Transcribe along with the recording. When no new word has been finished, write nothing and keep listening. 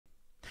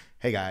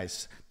Hey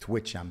guys,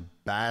 Twitch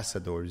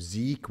ambassador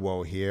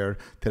Ziqo here.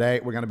 Today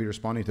we're going to be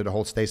responding to the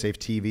whole staysafe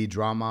TV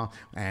drama,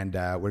 and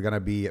we're going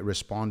to be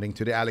responding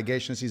to the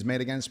allegations he's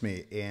made against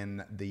me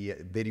in the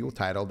video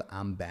titled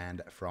 "I'm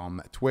Banned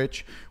from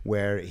Twitch,"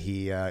 where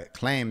he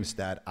claims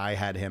that I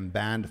had him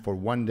banned for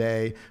 1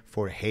 day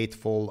for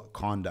hateful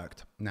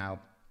conduct. Now,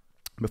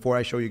 before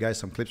I show you guys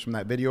some clips from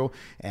that video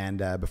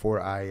and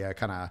before I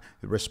kind of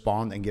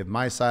respond and give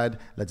my side,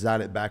 let's dial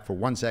it back for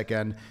 1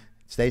 second.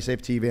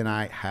 staysafe TV and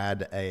I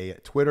had a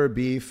Twitter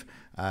beef,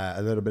 a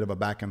little bit of a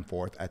back and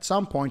forth. At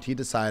some point, he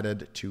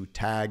decided to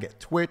tag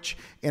Twitch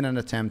in an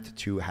attempt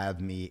to have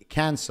me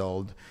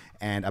canceled.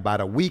 And about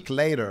a week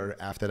later,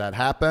 after that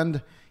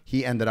happened,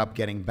 he ended up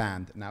getting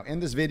banned. Now, in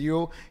this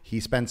video,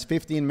 he spends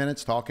 15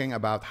 minutes talking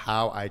about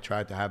how I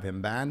tried to have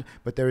him banned,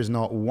 but there is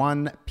not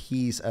one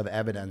piece of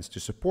evidence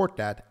to support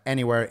that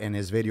anywhere in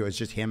his video. It's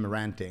just him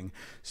ranting.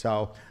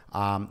 So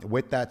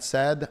with that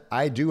said,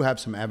 I do have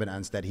some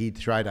evidence that he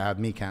tried to have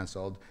me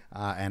canceled.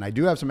 And I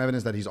do have some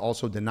evidence that he's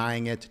also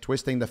denying it,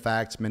 twisting the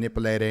facts,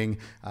 manipulating.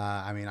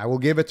 I mean, I will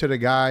give it to the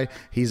guy.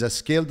 He's a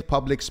skilled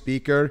public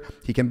speaker.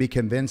 He can be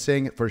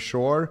convincing for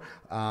sure.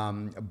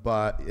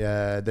 But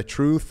the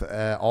truth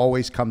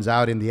always comes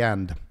out in the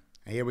end.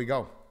 Here we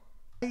go.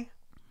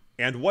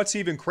 And what's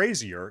even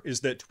crazier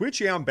is that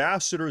Twitch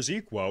ambassador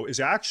Ziqo is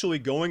actually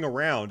going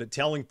around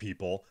telling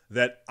people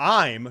that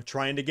I'm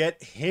trying to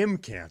get him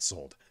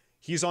canceled.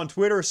 He's on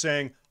Twitter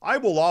saying, "I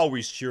will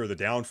always cheer the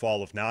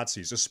downfall of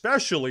Nazis,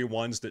 especially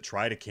ones that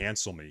try to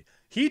cancel me."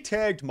 He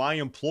tagged my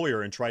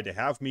employer and tried to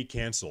have me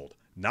canceled,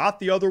 not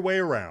the other way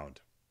around.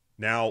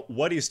 Now,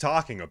 what he's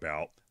talking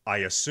about, I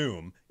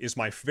assume, is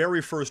my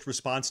very first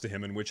response to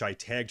him in which I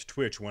tagged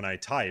Twitch when I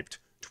typed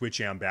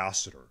Twitch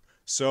ambassador.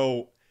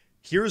 So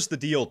here's the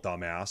deal,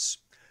 dumbass.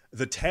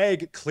 The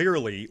tag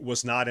clearly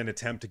was not an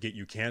attempt to get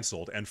you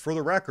canceled. And for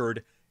the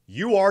record,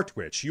 you are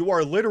Twitch. You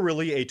are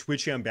literally a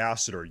Twitch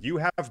ambassador. You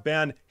have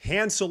been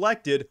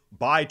hand-selected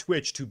by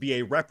Twitch to be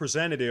a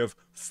representative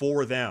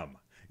for them.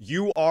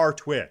 You are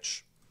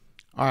Twitch.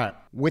 All right.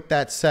 With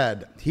that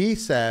said, he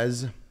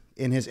says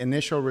in his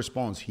initial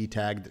response, he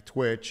tagged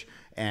Twitch,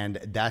 and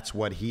that's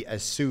what he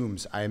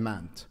assumes I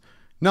meant.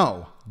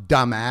 No,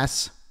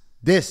 dumbass.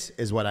 This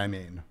is what I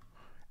mean.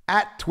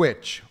 At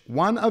Twitch,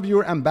 one of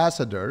your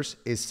ambassadors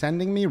is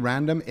sending me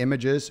random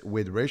images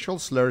with racial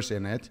slurs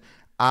in it.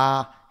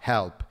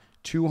 Help.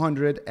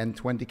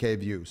 220K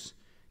views.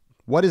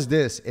 What is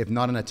this if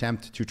not an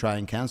attempt to try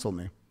and cancel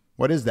me?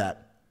 What is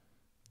that,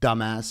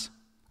 dumbass?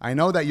 I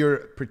know that you're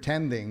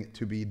pretending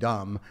to be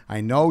dumb. I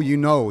know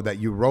that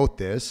you wrote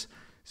this.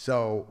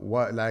 So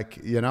what, like,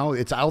 you know,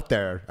 it's out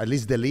there. At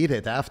least delete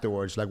it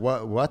afterwards. Like,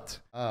 what?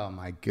 Oh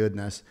my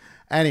goodness.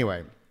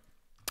 Anyway,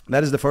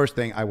 that is the first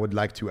thing I would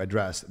like to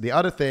address. The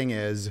other thing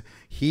is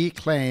he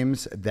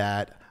claims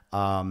that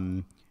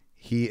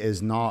he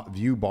is not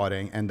view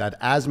botting and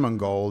that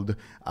Asmongold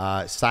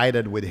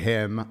sided with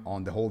him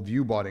on the whole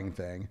view botting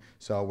thing.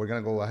 So we're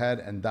going to go ahead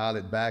and dial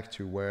it back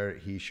to where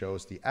he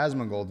shows the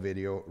Asmongold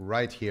video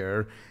right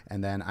here.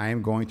 And then I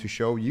am going to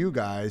show you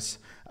guys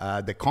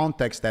the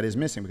context that is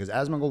missing, because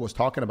Asmongold was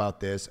talking about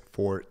this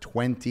for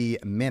 20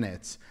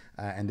 minutes.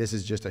 And this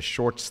is just a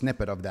short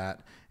snippet of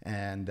that.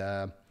 And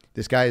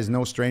this guy is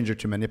no stranger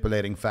to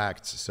manipulating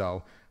facts.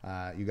 So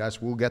you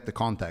guys will get the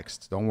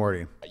context. Don't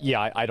worry.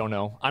 Yeah, I don't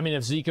know. I mean,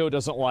 if Ziqo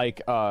doesn't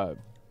like,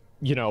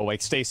 you know,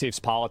 like staysafe's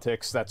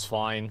politics, that's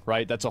fine,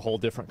 right? That's a whole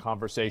different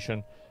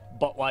conversation.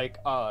 But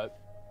like,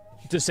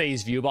 to say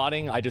he's view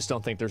botting, I just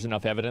don't think there's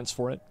enough evidence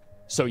for it.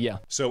 So yeah.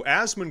 So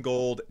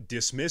Asmongold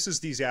dismisses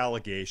these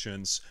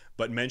allegations,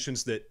 but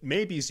mentions that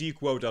maybe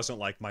Ziqo doesn't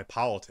like my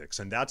politics,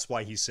 and that's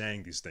why he's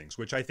saying these things,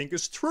 which I think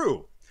is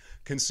true,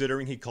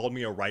 considering he called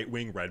me a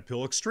right-wing red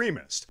pill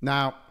extremist.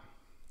 Now,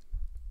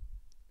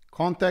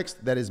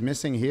 context that is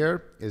missing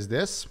here is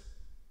this,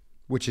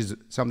 which is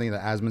something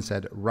that Asmon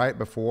said right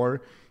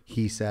before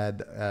he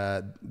said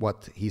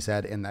what he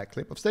said in that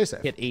clip of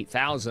staysafe. Hit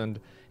 8,000,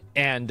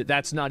 and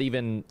that's not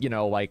even, you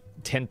know, like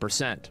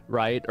 10%,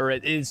 right? Or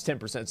it is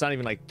 10%. It's not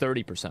even like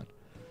 30%.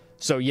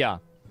 So yeah,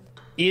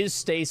 is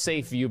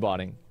staysafe view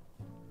botting?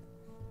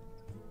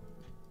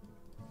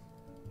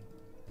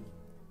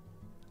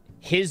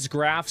 His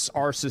graphs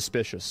are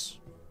suspicious.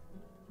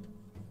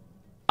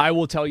 I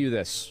will tell you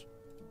this.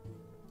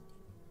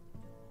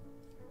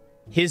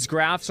 His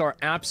graphs are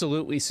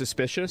absolutely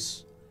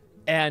suspicious,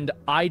 and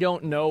I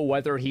don't know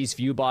whether he's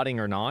view botting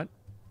or not.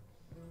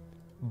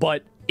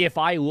 But if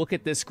I look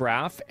at this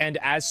graph, and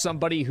as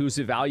somebody who's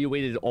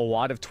evaluated a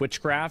lot of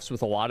Twitch graphs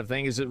with a lot of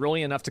things, is it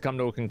really enough to come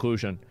to a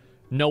conclusion?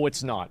 No,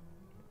 it's not.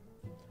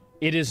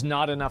 It is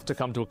not enough to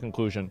come to a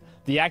conclusion.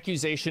 The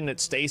accusation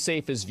that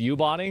staysafe is view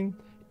botting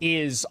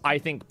is, I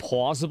think,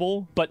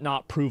 plausible, but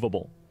not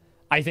provable.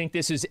 I think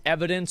this is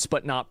evidence,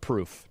 but not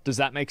proof. Does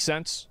that make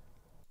sense?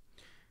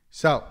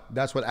 So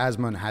that's what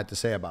Asmon had to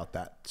say about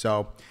that.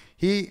 So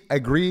he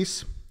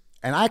agrees,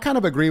 and I kind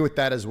of agree with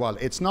that as well.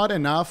 It's not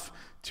enough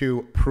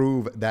to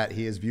prove that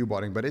he is view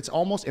botting, but it's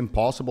almost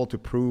impossible to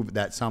prove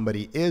that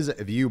somebody is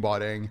view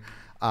botting.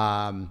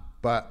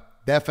 But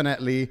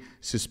definitely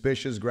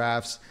suspicious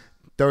graphs.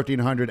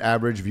 1,300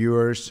 average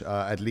viewers,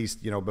 at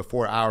least,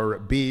 before our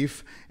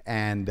beef,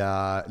 and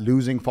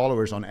losing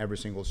followers on every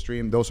single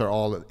stream. Those are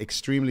all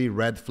extremely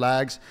red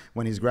flags.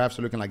 When his graphs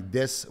are looking like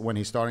this, when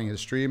he's starting his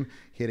stream,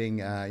 hitting,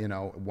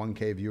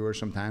 1K viewers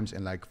sometimes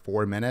in like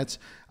 4 minutes.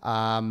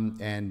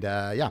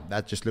 Yeah,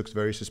 that just looks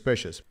very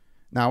suspicious.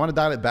 Now, I want to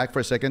dial it back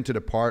for a second to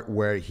the part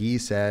where he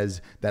says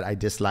that I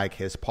dislike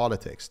his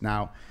politics.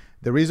 Now,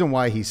 the reason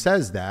why he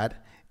says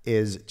that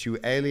is to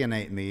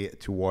alienate me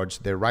towards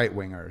the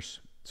right-wingers.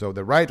 So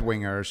the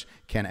right-wingers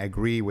can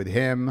agree with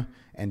him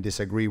and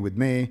disagree with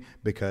me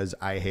because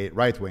I hate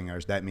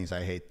right-wingers. That means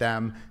I hate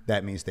them.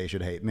 That means they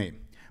should hate me.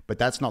 But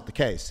that's not the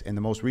case. In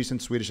the most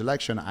recent Swedish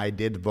election, I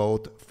did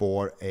vote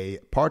for a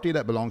party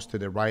that belongs to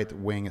the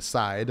right-wing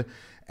side.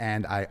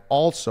 And I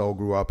also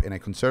grew up in a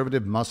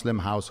conservative Muslim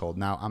household.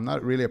 Now, I'm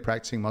not really a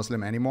practicing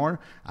Muslim anymore.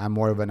 I'm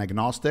more of an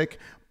agnostic.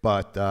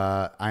 But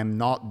I'm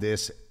not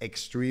this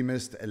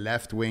extremist,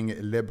 left-wing,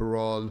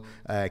 liberal,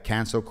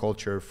 cancel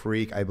culture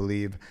freak, I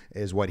believe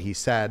is what he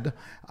said.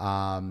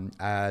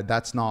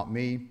 That's not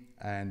me.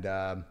 And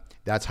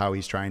that's how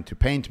he's trying to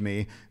paint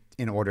me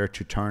in order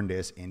to turn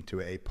this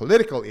into a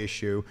political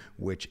issue,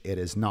 which it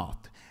is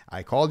not.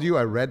 I called you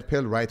a red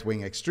pill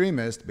right-wing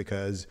extremist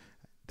because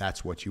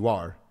that's what you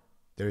are.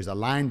 There's a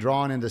line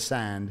drawn in the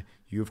sand.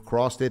 You've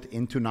crossed it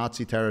into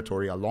Nazi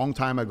territory a long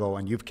time ago,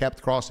 and you've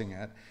kept crossing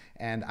it.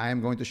 And I am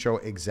going to show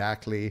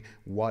exactly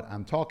what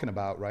I'm talking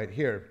about right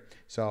here.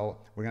 So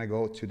we're going to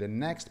go to the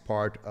next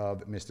part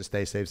of Mr.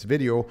 StaySafe's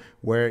video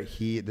where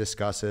he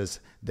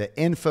discusses the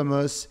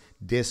infamous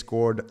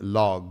Discord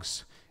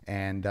logs.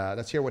 And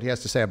let's hear what he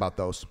has to say about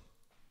those.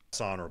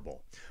 It's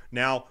honorable.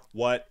 Now,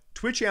 what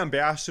Twitch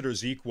ambassador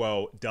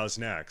Ziqo does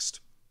next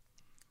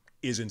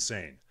is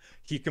insane.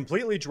 He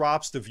completely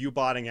drops the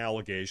viewbotting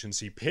allegations.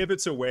 He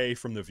pivots away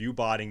from the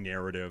viewbotting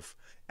narrative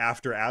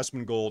after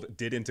Asmongold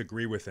didn't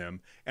agree with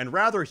him. And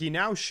rather, he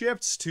now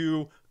shifts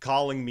to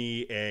calling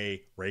me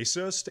a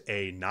racist,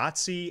 a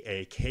Nazi,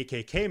 a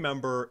KKK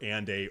member,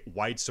 and a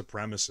white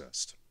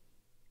supremacist.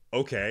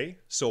 Okay,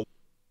 so...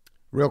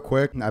 Real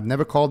quick, I've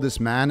never called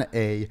this man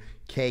a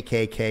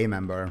KKK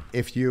member.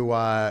 If you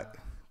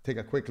take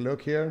a quick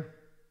look here,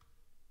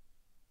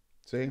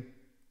 see?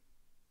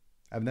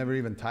 I've never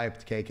even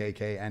typed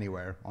KKK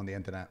anywhere on the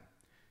internet.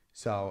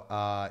 So,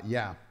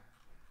 yeah.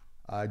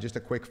 Just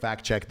a quick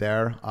fact check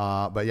there.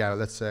 But yeah,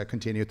 let's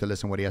continue to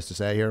listen what he has to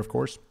say here, of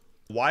course.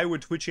 Why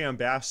would Twitch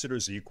ambassador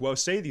Ziqo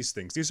say these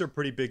things? These are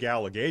pretty big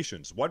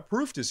allegations. What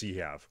proof does he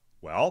have?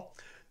 Well,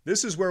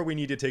 this is where we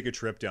need to take a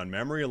trip down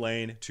memory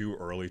lane to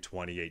early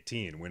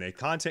 2018, when a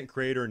content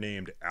creator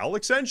named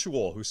Alex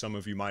Sensual, who some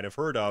of you might have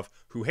heard of,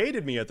 who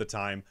hated me at the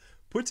time,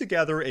 put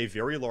together a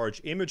very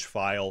large image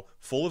file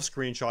full of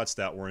screenshots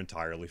that were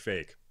entirely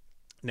fake.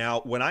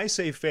 Now, when I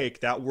say fake,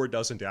 that word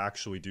doesn't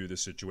actually do the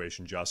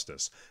situation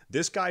justice.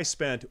 This guy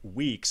spent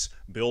weeks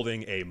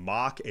building a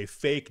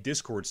fake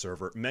Discord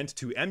server meant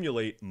to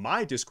emulate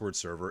my Discord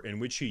server, in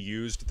which he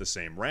used the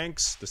same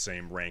ranks, the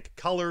same rank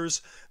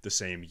colors, the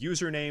same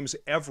usernames,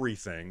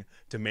 everything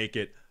to make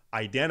it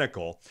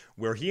identical,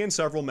 where he and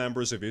several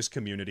members of his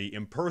community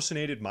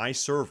impersonated my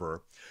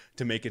server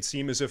to make it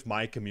seem as if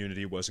my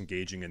community was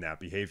engaging in that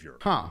behavior.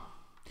 Huh.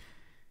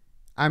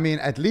 I mean,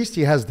 at least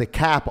he has the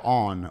cap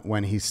on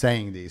when he's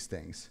saying these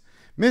things.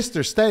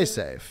 Mr.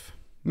 Staysafe,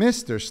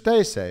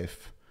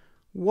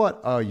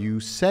 what are you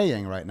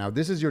saying right now?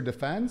 This is your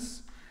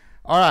defense?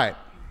 All right.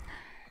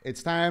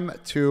 It's time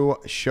to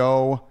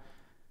show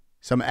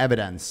some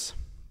evidence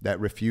that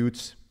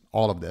refutes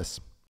all of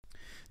this.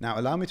 Now,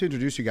 allow me to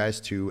introduce you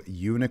guys to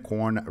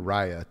Unicorn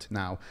Riot.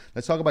 Now,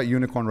 let's talk about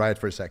Unicorn Riot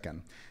for a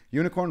second.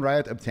 Unicorn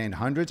Riot obtained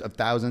hundreds of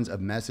thousands of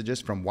messages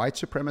from white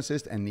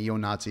supremacist and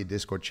neo-Nazi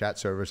Discord chat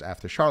servers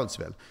after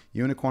Charlottesville.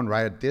 Unicorn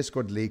Riot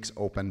Discord leaks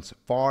opens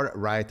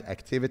far-right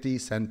activity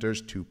centers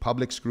to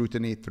public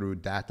scrutiny through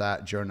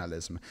data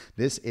journalism.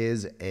 This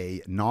is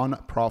a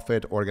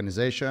non-profit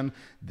organization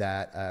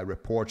that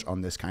reports on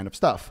this kind of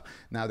stuff.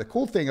 Now, the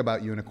cool thing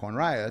about Unicorn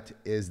Riot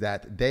is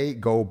that they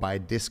go by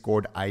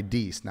Discord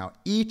IDs. Now,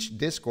 each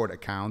Discord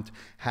account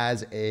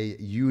has a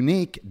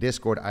unique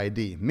Discord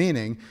ID,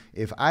 meaning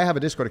if I have a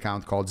Discord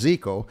account called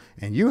Ziqo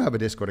and you have a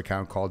Discord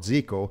account called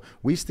Ziqo,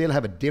 we still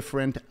have a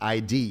different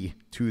ID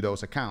to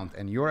those accounts,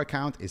 and your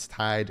account is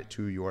tied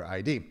to your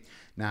ID.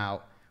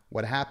 Now,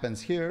 what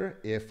happens here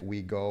if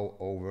we go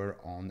over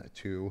on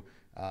to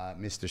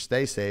Mr.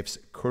 StaySafe's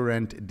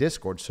current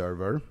Discord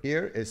server?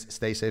 Here is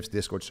StaySafe's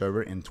Discord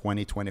server in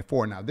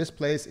 2024. Now, this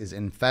place is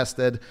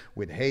infested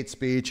with hate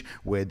speech,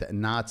 with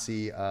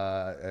Nazi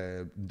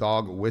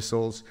dog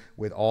whistles,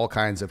 with all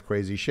kinds of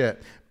crazy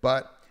shit.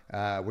 But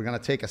we're going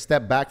to take a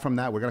step back from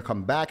that. We're going to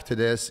come back to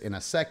this in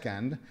a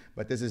second,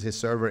 but this is his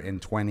server in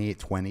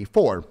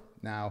 2024.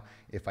 Now,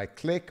 if I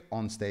click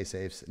on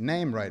StaySafe's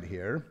name right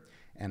here,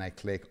 and I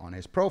click on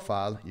his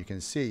profile, you can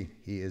see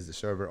he is the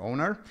server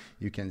owner.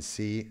 You can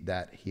see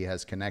that he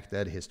has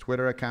connected his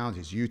Twitter account,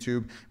 his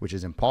YouTube, which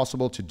is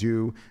impossible to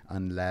do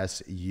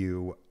unless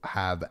you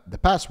have the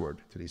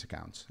password to these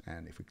accounts.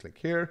 And if we click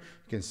here,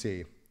 you can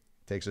see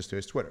takes us to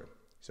his Twitter.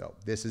 So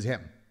this is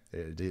him.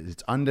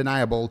 It's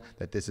undeniable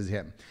that this is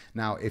him.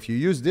 Now, if you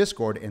use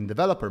Discord in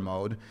developer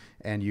mode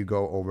and you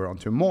go over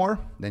onto more,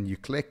 then you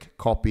click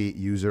copy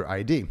user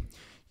ID.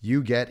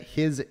 You get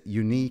his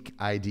unique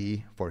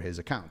ID for his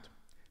account.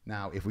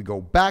 Now, if we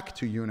go back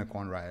to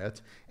Unicorn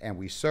Riot and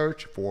we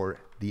search for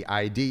the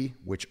ID,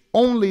 which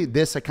only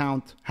this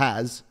account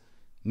has,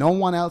 no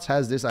one else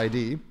has this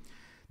ID,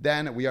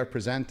 then we are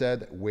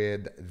presented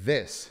with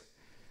this.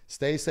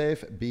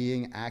 staysafe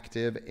being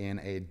active in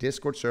a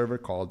Discord server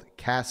called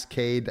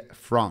Cascade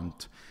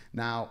Front.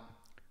 Now,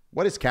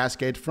 what is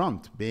Cascade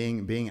Front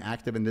being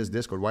active in this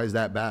Discord? Why is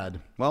that bad?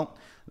 Well,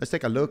 let's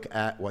take a look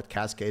at what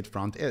Cascade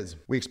Front is.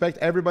 We expect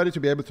everybody to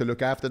be able to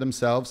look after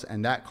themselves,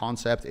 and that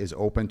concept is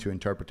open to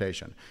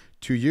interpretation.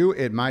 To you,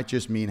 it might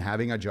just mean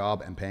having a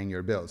job and paying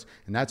your bills.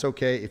 And that's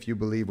okay if you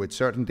believe with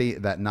certainty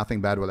that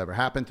nothing bad will ever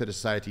happen to the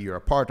society you're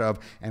a part of,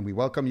 and we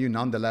welcome you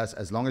nonetheless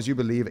as long as you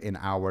believe in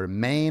our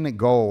main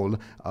goal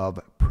of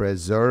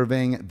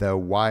preserving the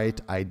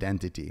white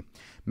identity.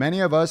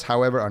 Many of us,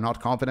 however, are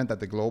not confident that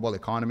the global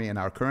economy and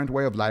our current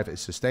way of life is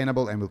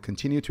sustainable and will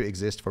continue to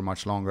exist for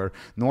much longer,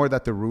 nor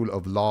that the rule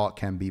of law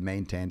can be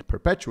maintained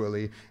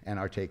perpetually, and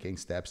are taking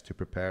steps to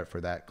prepare for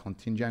that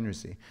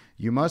contingency.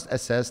 You must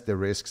assess the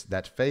risks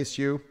that face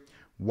you.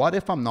 What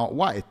if I'm not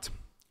white?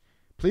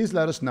 Please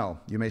let us know.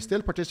 You may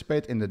still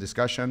participate in the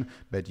discussion,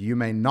 but you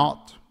may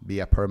not be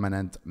a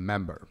permanent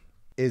member.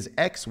 Is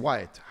X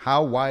white?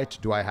 How white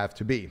do I have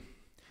to be?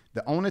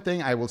 The only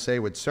thing I will say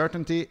with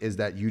certainty is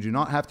that you do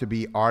not have to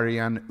be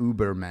Aryan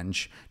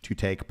Ubermensch to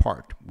take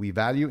part. We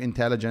value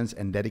intelligence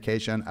and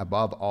dedication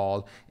above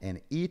all,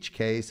 and each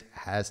case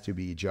has to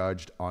be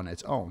judged on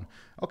its own.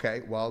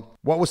 Okay, well,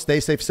 what was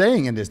staysafe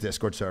saying in this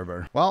Discord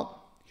server?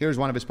 Well, here's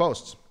one of his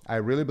posts. I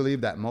really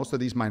believe that most of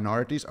these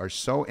minorities are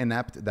so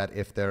inept that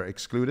if they're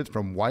excluded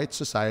from white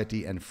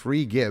society and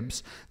free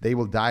Gibbs, they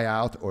will die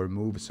out or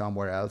move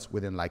somewhere else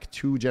within like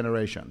 2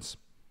 generations.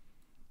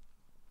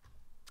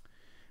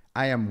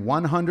 I am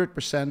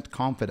 100%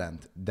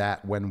 confident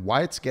that when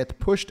whites get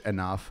pushed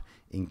enough,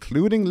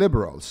 including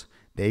liberals,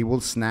 they will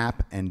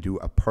snap and do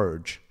a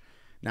purge.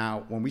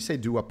 Now, when we say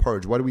do a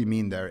purge, what do we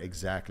mean there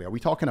exactly? Are we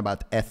talking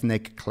about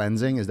ethnic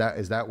cleansing? Is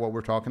that what we're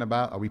talking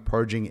about? Are we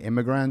purging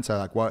immigrants? Or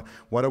like what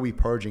are we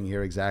purging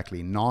here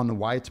exactly?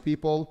 Non-white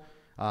people?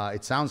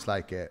 It sounds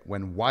like it.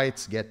 When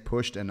whites get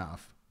pushed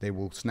enough, they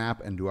will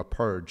snap and do a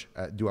purge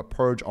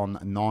on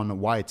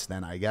non-whites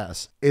then, I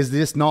guess. Is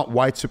this not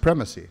white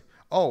supremacy?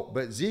 Oh,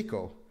 but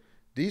Ziqo,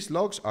 these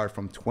logs are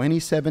from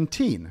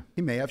 2017.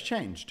 He may have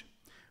changed.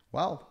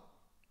 Well,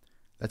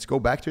 let's go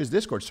back to his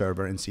Discord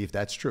server and see if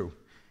that's true.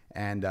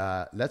 And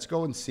let's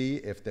go and see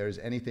if there's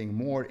anything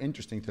more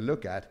interesting to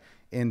look at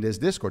in this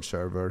Discord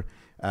server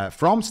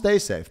from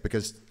staysafe.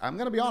 Because I'm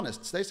going to be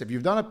honest, staysafe,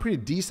 you've done a pretty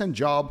decent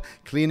job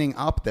cleaning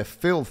up the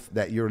filth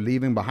that you're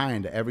leaving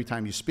behind every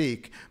time you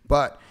speak,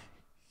 but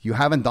you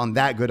haven't done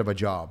that good of a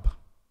job.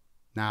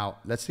 Now,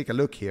 let's take a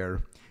look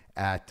here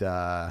at,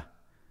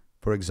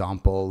 for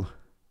example,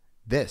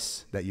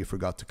 this that you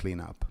forgot to clean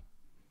up.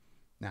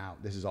 Now,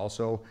 this is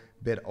also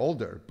a bit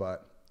older,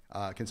 but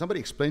can somebody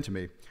explain to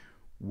me,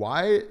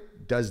 why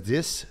did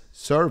this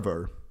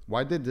server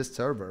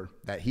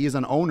that he is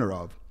an owner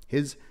of,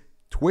 his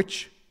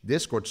Twitch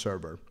Discord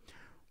server,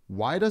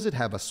 why does it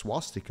have a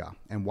swastika?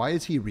 And why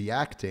is he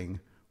reacting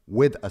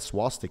with a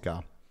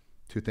swastika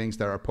to things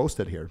that are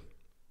posted here?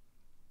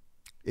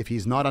 If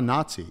he's not a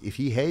Nazi, if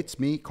he hates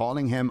me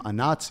calling him a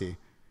Nazi,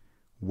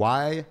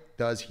 why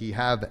does he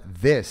have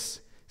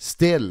this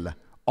still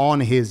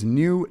on his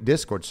new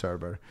Discord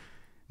server?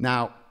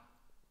 Now,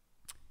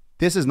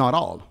 this is not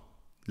all.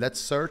 Let's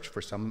search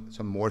for some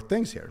more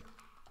things here.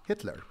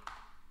 Hitler.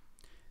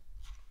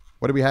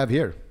 What do we have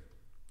here?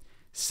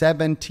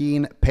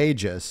 17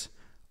 pages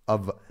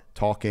of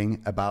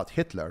talking about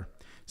Hitler.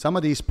 Some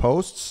of these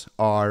posts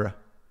are,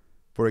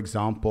 for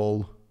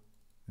example,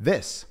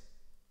 this.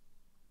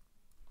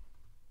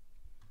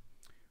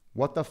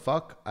 What the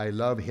fuck? I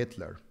love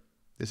Hitler.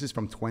 This is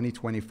from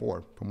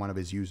 2024 from one of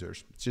his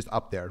users. It's just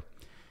up there.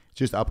 It's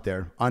just up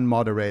there,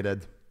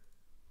 unmoderated.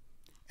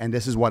 And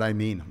this is what I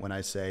mean when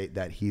I say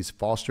that he's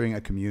fostering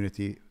a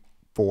community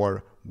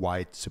for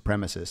white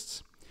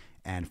supremacists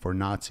and for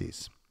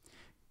Nazis.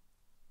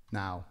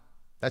 Now,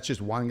 that's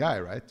just one guy,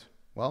 right?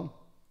 Well,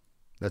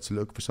 let's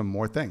look for some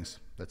more things.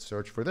 Let's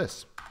search for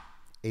this.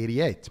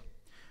 88.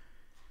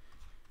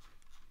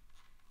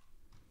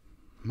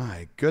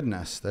 My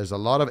goodness, there's a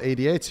lot of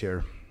 88s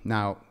here.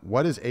 Now,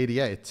 what is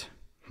 88?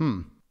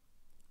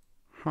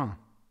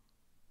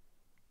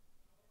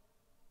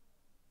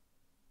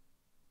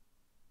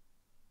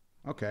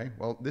 Okay,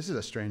 well, this is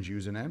a strange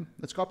username.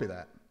 Let's copy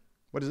that.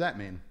 What does that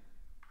mean?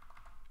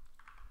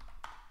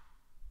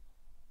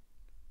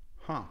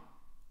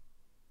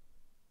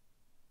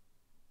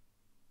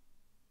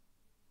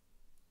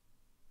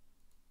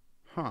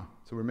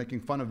 So we're making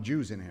fun of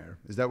Jews in here.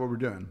 Is that what we're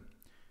doing?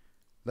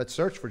 Let's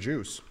search for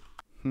Jews.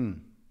 A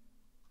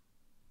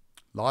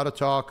lot of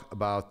talk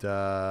about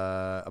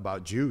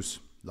Jews.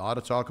 A lot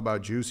of talk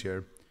about Jews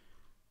here.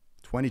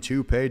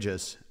 22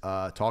 pages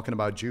talking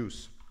about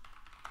juice.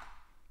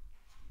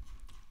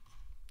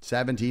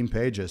 17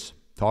 pages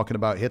talking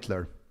about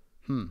Hitler.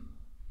 All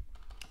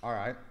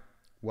right.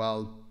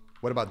 Well,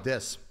 what about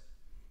this?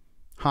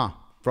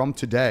 From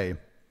today,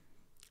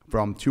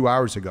 from 2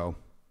 hours ago,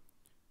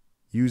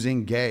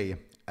 using gay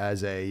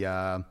as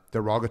a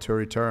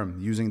derogatory term,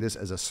 using this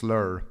as a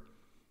slur.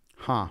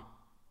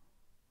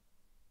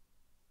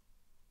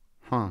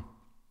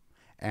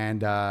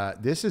 And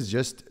this is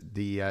just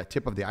the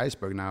tip of the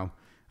iceberg now.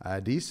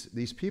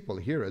 These people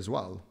here as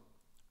well.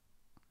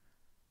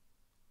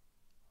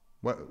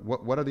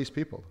 What are these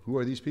people? Who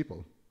are these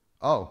people?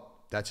 Oh,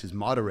 that's his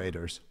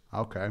moderators.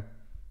 Okay.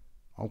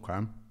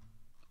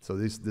 So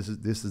this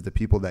is the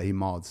people that he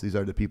mods. These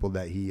are the people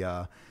that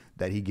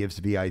he gives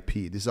VIP.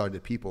 These are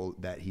the people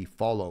that he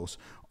follows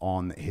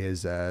on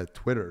his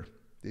Twitter.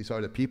 These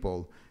are the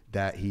people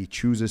that he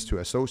chooses to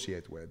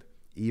associate with,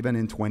 even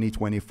in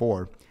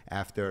 2024,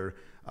 after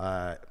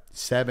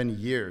 7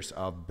 years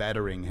of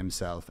bettering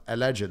himself,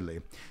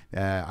 allegedly.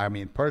 I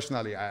mean,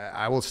 personally,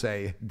 I will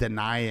say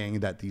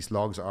denying that these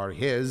logs are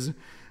his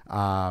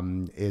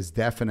is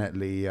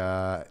definitely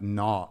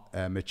not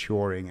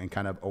maturing and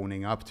kind of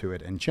owning up to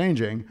it and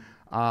changing.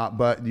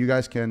 But you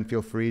guys can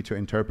feel free to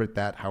interpret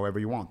that however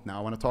you want. Now,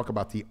 I want to talk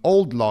about the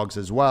old logs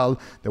as well,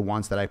 the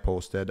ones that I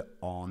posted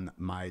on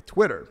my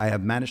Twitter. I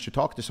have managed to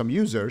talk to some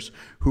users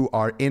who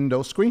are in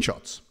those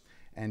screenshots.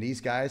 And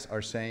these guys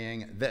are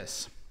saying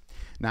this.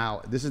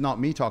 Now, this is not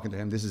me talking to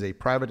him. This is a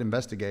private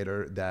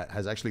investigator that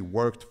has actually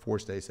worked for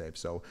staysafe.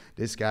 So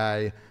this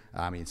guy,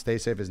 I mean,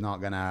 staysafe is not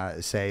going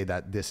to say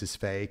that this is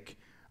fake.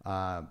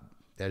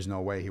 There's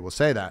no way he will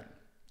say that.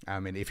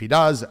 I mean, if he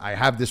does, I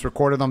have this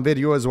recorded on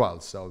video as well.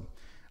 So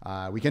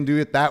we can do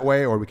it that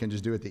way, or we can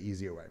just do it the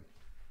easier way.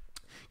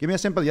 Give me a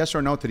simple yes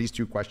or no to these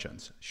two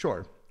questions.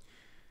 Sure.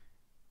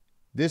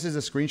 This is a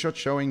screenshot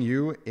showing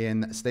you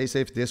in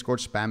staysafe Discord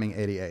spamming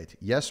 88.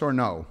 Yes or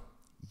no?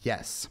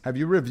 Yes. Have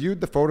you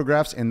reviewed the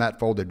photographs in that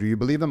folder? Do you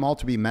believe them all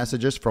to be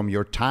messages from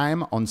your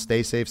time on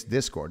staysafe's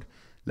Discord?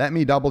 Let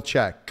me double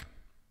check.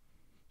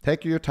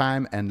 Take your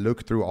time and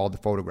look through all the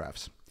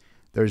photographs.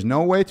 There's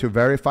no way to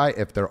verify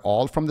if they're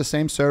all from the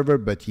same server,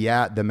 but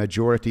yeah, the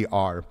majority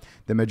are.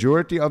 The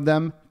majority of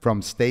them from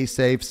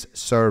staysafe's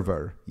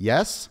server.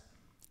 Yes?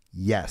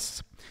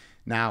 Yes.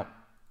 Now,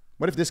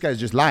 what if this guy's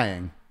just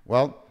lying?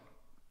 Well,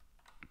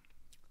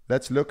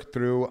 let's look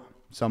through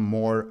some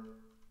more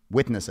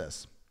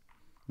witnesses.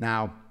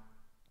 Now,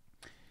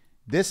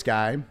 this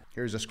guy,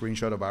 here's a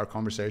screenshot of our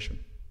conversation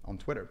on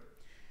Twitter.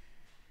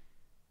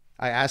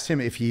 I asked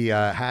him if he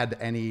had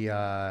any,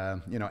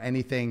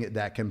 anything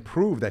that can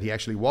prove that he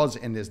actually was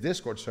in this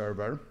Discord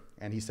server.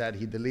 And he said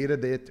he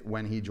deleted it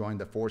when he joined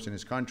the force in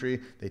his country.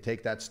 They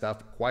take that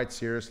stuff quite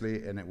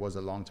seriously, and it was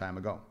a long time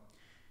ago.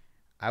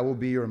 I will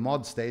be your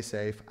mod, stay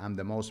safe. I'm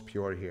the most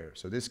pure here.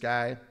 So this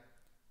guy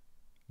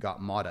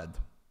got modded.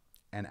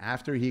 And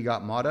after he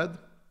got modded,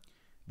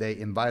 they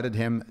invited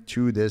him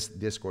to this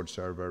Discord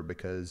server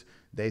because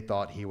they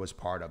thought he was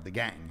part of the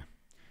gang.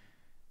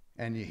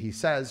 And he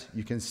says,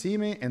 you can see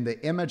me in the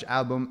image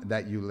album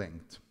that you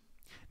linked.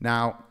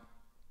 Now,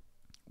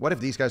 what if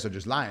these guys are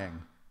just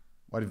lying?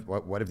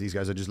 What if these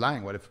guys are just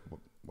lying? What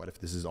if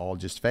this is all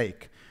just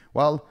fake?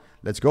 Well,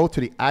 let's go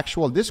to the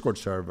actual Discord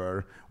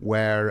server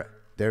where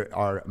there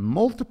are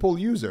multiple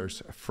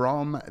users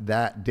from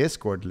that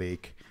Discord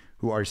leak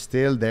who are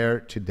still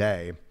there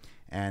today.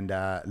 And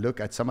look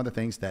at some of the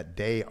things that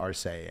they are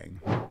saying.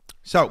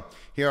 So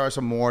here are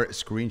some more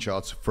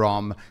screenshots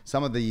from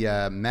some of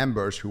the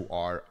members who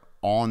are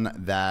on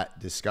that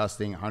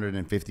disgusting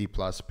 150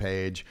 plus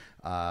page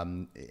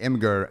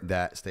Imgur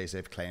that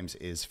staysafe claims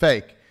is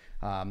fake.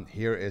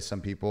 Here is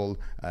some people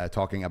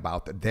talking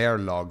about their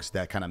logs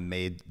that kind of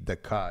made the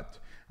cut.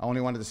 I only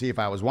wanted to see if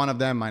I was one of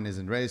them. Mine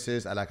isn't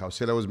racist. I like how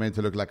Silla was made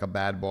to look like a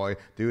bad boy.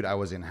 Dude, I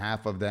was in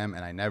half of them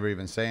and I never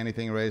even say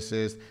anything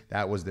racist.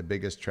 That was the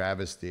biggest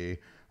travesty.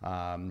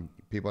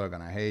 People are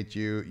gonna hate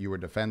you. You were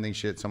defending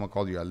shit. Someone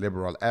called you a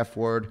liberal F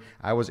word.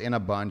 I was in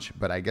a bunch,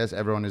 but I guess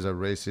everyone is a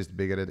racist,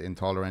 bigoted,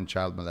 intolerant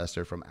child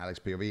molester from Alex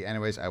POV.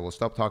 Anyways, I will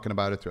stop talking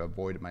about it to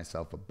avoid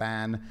myself a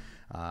ban.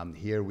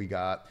 Here we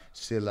got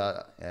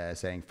Silla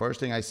saying, first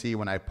thing I see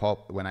when I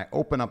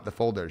open up the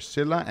folder,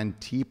 Silla and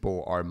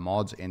Tipo are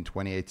mods in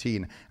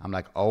 2018. I'm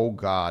like, oh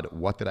God,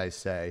 what did I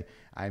say?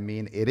 I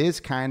mean, it is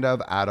kind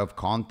of out of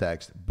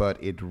context,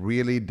 but it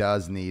really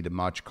does need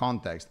much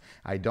context.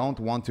 I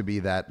don't want to be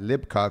that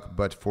libcuck,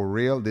 but for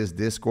real, this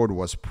Discord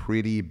was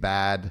pretty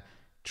bad.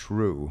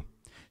 True.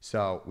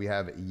 So we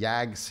have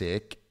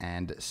Yagsik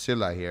and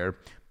Silla here,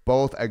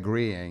 both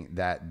agreeing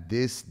that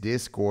this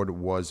Discord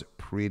was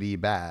pretty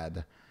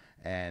bad.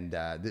 And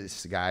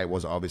this guy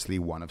was obviously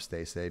one of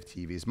staysafe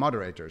TV's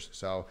moderators.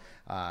 So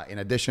in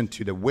addition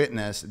to the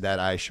witness that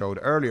I showed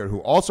earlier, who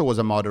also was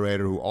a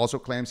moderator, who also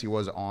claims he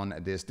was on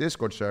this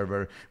Discord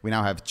server, we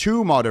now have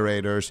two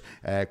moderators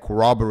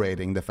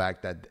corroborating the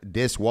fact that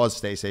this was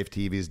staysafe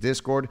TV's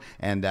Discord,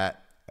 and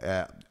that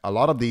a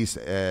lot of these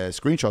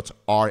screenshots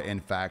are in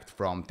fact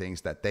from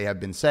things that they have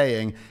been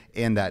saying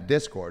in that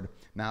Discord.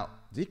 Now,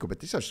 Ziqo, but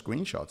these are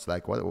screenshots.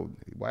 Like, what?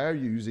 Why are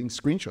you using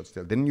screenshots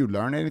still? Didn't you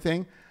learn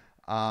anything?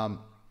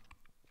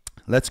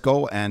 Let's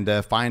go and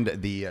find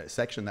the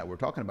section that we're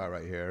talking about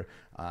right here.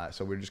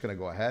 So we're just going to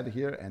go ahead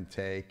here and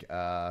take,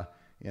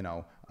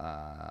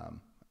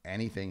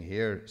 anything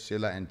here.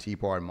 Scylla and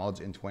Tipo are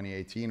mods in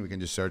 2018. We can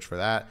just search for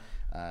that.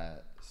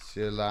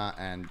 Scylla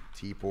and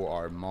Tipo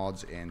are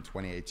mods in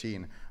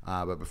 2018.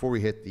 But before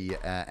we hit the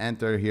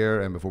enter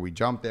here and before we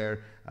jump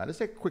there, let's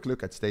take a quick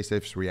look at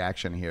StaySafe's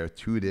reaction here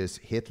to this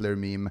Hitler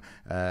meme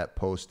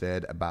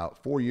posted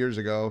about 4 years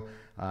ago.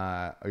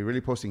 Are you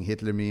really posting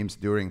Hitler memes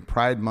during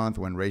Pride Month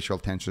when racial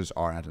tensions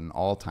are at an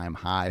all-time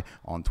high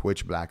on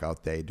Twitch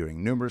Blackout Day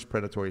during numerous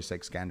predatory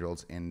sex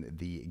scandals in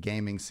the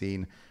gaming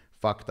scene?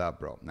 Fucked up,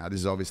 bro. Now, this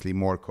is obviously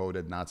more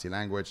coded Nazi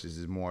language. This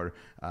is more,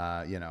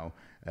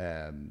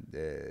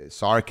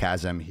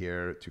 sarcasm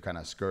here to kind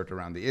of skirt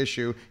around the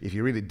issue. If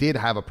he really did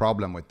have a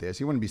problem with this,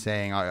 he wouldn't be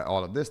saying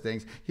all of these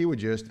things. He would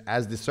just,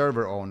 as the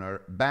server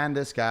owner, ban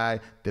this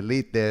guy,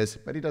 delete this,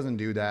 but he doesn't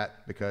do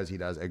that because he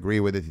does agree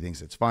with it. He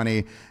thinks it's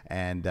funny,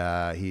 and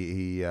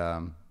he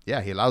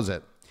allows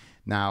it.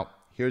 Now,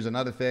 here's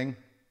another thing.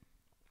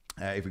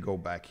 If we go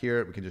back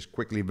here, we can just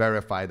quickly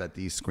verify that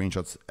these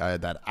screenshots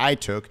that I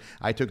took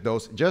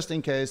those just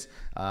in case,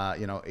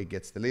 it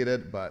gets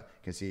deleted. But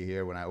you can see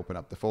here when I open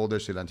up the folder,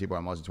 Scylla and Tipo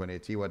are mods in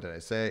 2018. What did I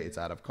say? It's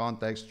out of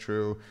context.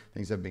 True.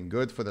 Things have been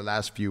good for the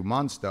last few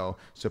months, though.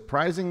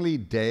 Surprisingly,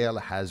 Dale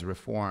has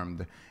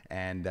reformed.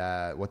 And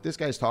what this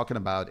guy is talking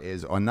about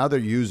is another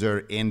user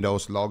in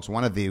those logs,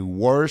 one of the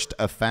worst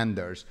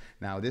offenders.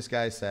 Now, this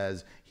guy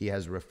says he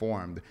has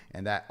reformed,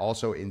 and that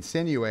also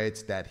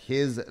insinuates that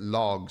his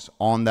logs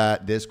on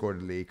that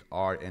Discord leak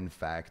are in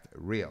fact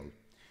real.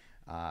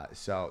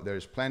 So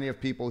there's plenty of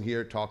people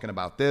here talking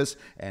about this,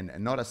 and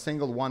not a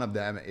single one of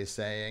them is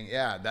saying,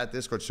 yeah, that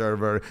Discord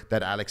server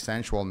that Alex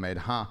Sensual made,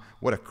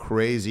 what a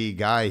crazy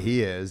guy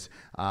he is.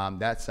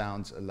 That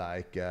sounds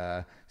like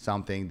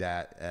something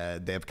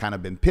that they've kind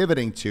of been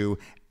pivoting to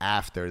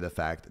after the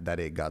fact that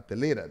it got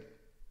deleted.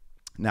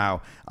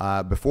 Now,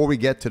 before we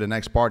get to the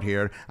next part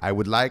here, I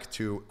would like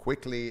to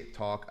quickly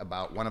talk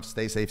about one of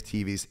StaySafe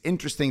TV's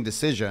interesting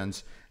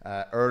decisions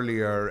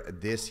earlier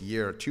this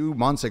year, 2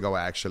 months ago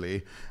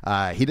actually.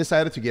 He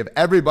decided to give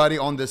everybody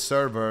on this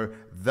server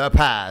the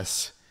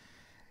pass.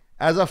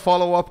 As a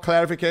follow-up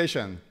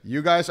clarification,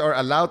 you guys are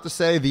allowed to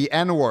say the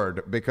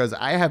N-word because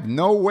I have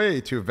no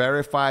way to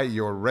verify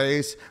your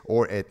race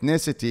or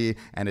ethnicity,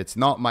 and it's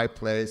not my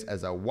place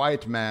as a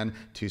white man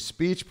to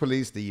speech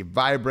police the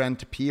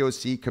vibrant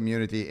POC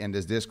community in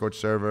this Discord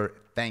server.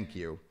 Thank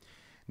you.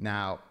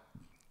 Now,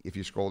 if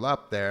you scroll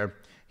up there,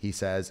 he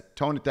says,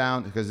 tone it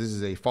down, because this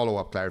is a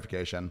follow-up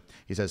clarification.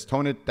 He says,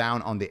 tone it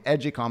down on the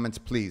edgy comments,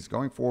 please.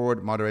 Going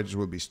forward, moderators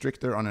will be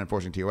stricter on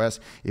enforcing TOS.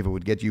 If it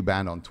would get you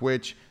banned on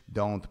Twitch,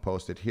 don't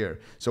post it here.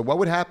 So what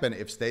would happen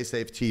if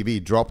StaySafe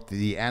TV dropped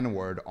the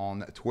N-word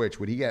on Twitch?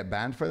 Would he get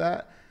banned for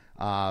that?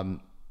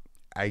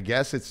 I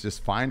guess it's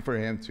just fine for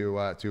him to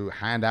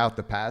hand out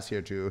the pass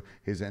here to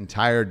his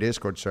entire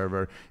Discord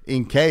server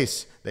in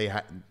case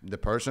the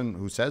person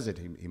who says it,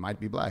 he might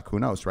be black. Who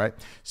knows, right?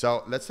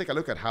 So let's take a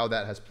look at how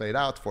that has played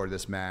out for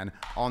this man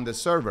on the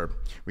server.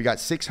 We got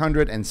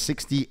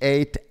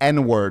 668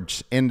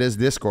 N-words in this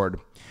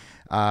Discord.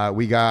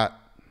 We got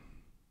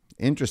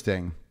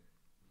interesting.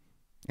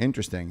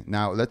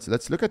 Now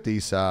let's look at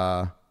these.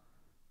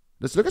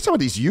 Let's look at some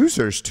of these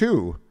users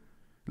too.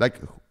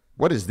 Like,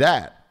 what is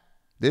that?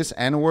 This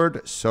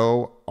N-word,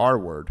 so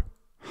R-word.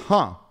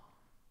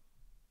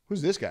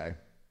 Who's this guy?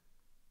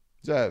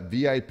 He's a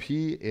VIP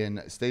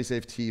in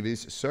StaySafe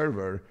TV's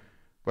server.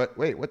 But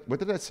wait, what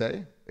did that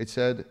say? It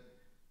said,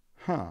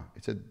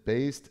 it said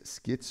based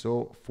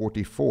Schizo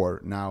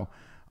 44. Now,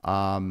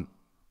 I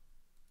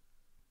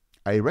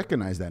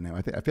recognize that name.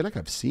 I feel like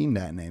I've seen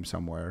that name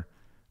somewhere.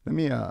 Let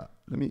me have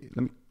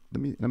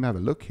a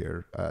look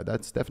here.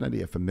 That's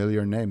definitely a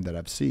familiar name that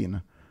I've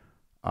seen.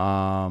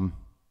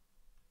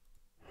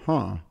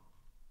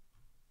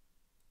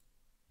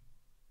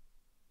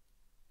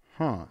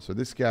 So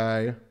this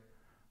guy,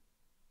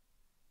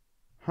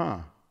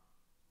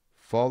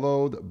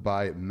 followed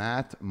by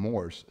Matt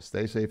Morse,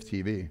 StaySafe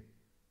TV.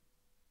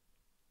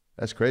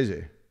 That's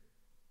crazy.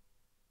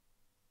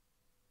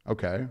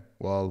 Okay,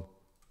 well,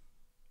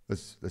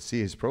 let's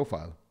see his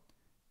profile.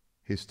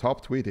 His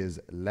top tweet is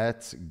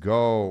 "Let's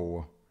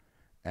go,"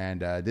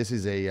 and this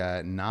is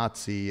a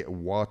Nazi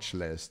watch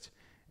list,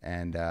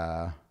 and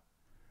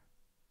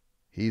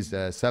he's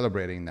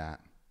celebrating that.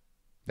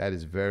 That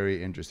is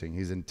very interesting.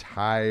 His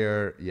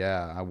entire,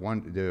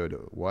 dude,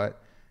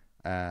 what?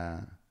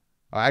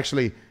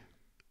 Actually,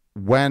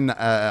 when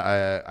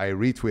I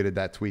retweeted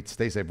that tweet,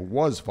 StaySafe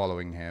was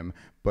following him,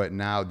 but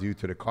now due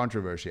to the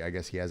controversy, I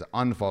guess he has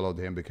unfollowed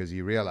him because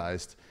he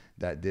realized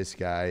that this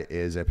guy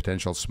is a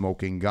potential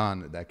smoking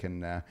gun that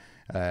can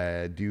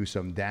do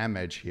some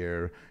damage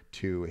here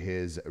to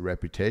his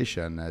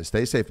reputation.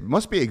 StaySafe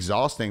must be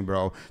exhausting,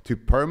 bro, to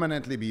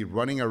permanently be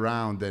running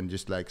around and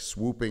just like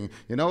swooping.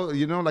 You know,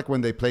 like when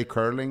they play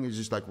curling, it's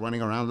just like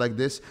running around like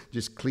this,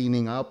 just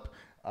cleaning up.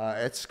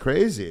 It's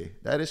crazy.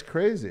 That is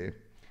crazy.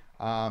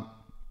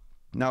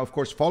 Now, of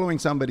course, following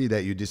somebody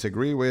that you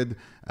disagree with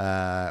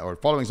or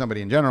following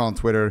somebody in general on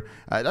Twitter,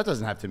 that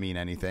doesn't have to mean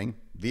anything.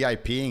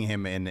 VIPing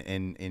him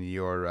in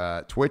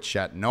your Twitch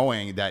chat,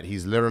 knowing that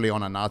he's literally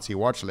on a Nazi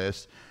watch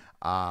list,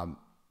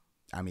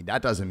 I mean,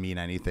 that doesn't mean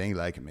anything.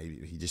 Like,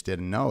 maybe he just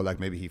didn't know. Like,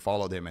 maybe he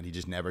followed him and he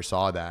just never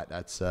saw that.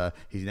 That's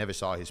he never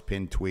saw his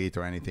pinned tweet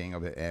or anything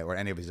of it, or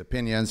any of his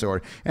opinions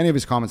or any of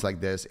his comments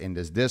like this in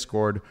this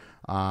Discord.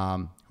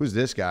 Who's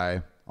this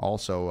guy?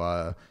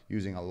 Also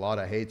using a lot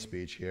of hate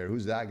speech here.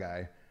 Who's that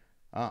guy?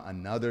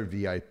 Another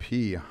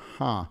VIP.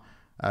 Huh.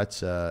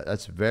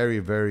 That's very,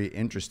 very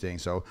interesting.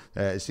 So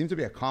it seems to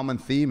be a common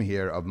theme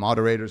here of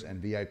moderators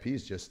and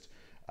VIPs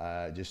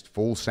just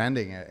full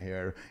sending it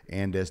here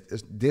in this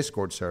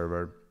Discord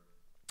server.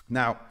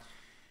 Now,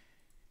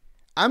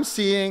 I'm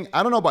seeing,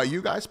 I don't know about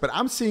you guys, but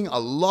I'm seeing a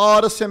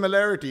lot of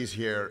similarities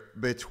here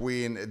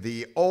between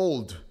the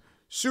old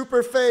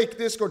super fake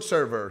Discord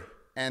server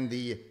and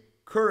the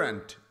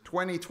current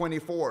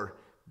 2024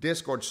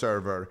 Discord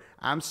server.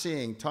 I'm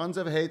seeing tons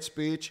of hate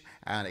speech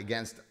and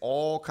against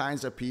all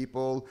kinds of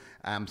people.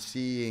 I'm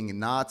seeing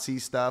Nazi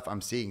stuff.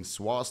 I'm seeing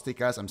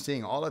swastikas. I'm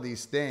seeing all of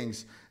these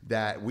things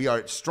that we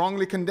are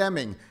strongly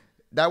condemning.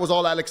 That was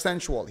all Alex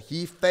Sensual.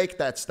 He faked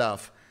that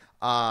stuff.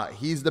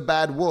 He's the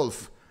bad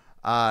wolf.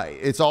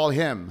 It's all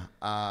him.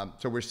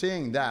 So we're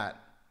seeing that.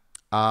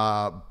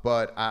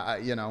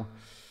 But you know,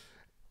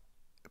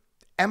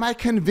 am I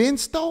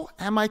convinced though?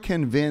 Am I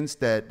convinced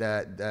that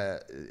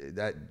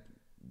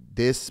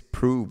this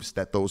proves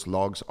that those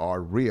logs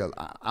are real?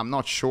 I'm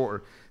not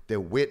sure. The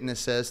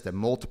witnesses, the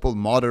multiple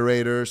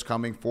moderators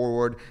coming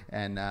forward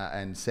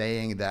and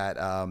saying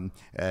that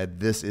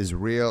this is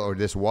real or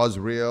this was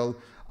real.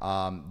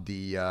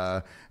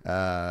 The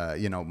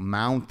you know,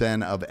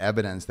 mountain of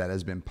evidence that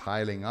has been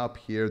piling up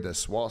here, the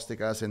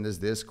swastikas in this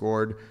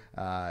Discord.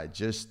 I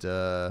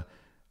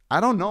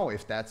don't know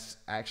if that's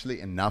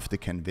actually enough to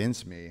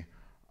convince me.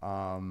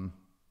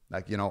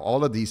 Like, you know,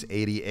 all of these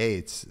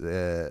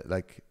 88s,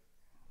 like,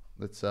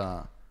 let's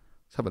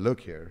have a look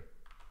here.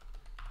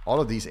 All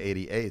of these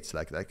 88s,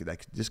 like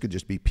this could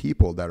just be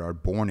people that are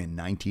born in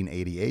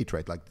 1988,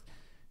 right? Like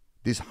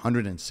these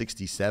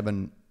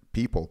 167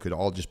 people could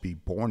all just be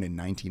born in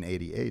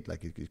 1988.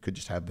 Like it could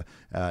just have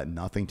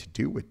nothing to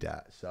do with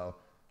that. So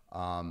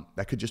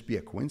that could just be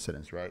a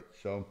coincidence, right?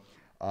 So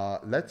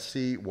let's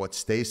see what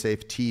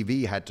staysafe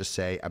TV had to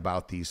say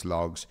about these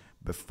logs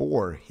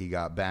before he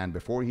got banned,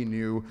 before he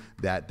knew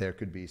that there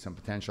could be some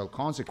potential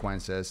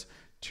consequences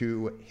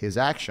to his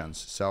actions.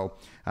 So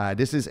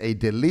this is a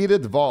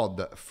deleted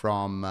VOD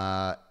from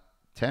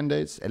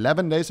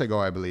 11 days ago,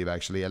 I believe,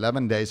 actually,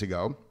 11 days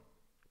ago.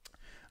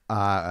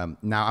 Now,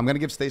 I'm going to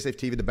give staysafe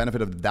TV the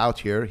benefit of the doubt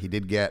here. He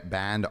did get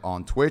banned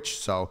on Twitch,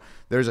 so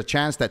there's a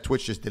chance that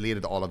Twitch just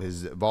deleted all of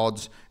his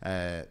VODs.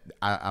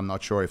 I'm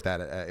not sure if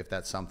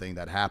that's something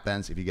that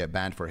happens if you get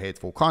banned for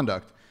hateful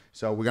conduct.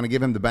 So we're going to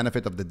give him the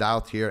benefit of the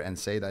doubt here and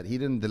say that he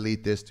didn't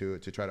delete this to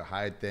try to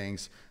hide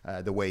things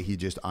the way he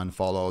just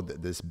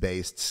unfollowed this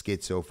based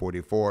Schizo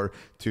 44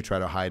 to try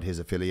to hide his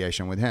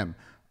affiliation with him.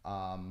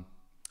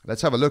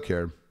 Let's have a look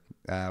here.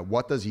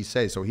 What does he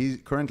say? So he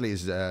currently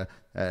is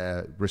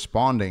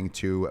responding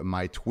to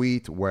my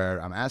tweet where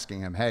I'm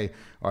asking him, hey,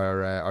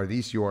 are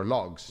these your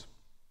logs?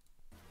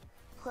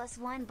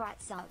 +1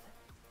 bot sub.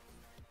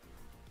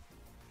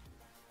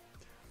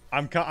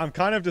 I'm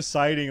kind of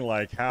deciding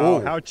like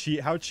how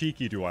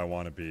cheeky do I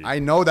want to be? I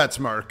know that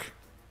smirk.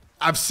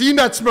 I've seen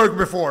that smirk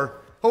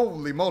before.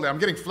 Holy moly, I'm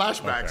getting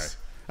flashbacks.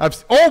 Okay.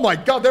 Oh my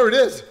god, there it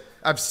is.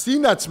 I've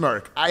seen that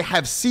smirk. I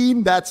have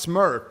seen that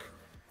smirk.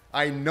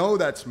 I know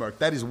that smirk.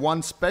 That is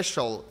one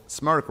special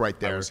smirk right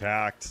there. I was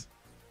hacked.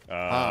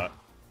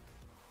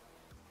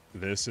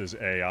 This is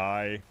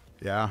AI.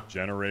 Yeah.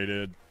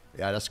 Generated.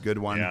 Yeah, that's a good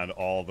one. And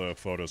all the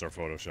photos are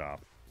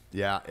Photoshopped.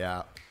 Yeah,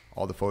 yeah.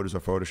 All the photos are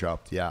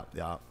photoshopped. Yeah,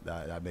 yeah,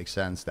 that makes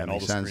sense. That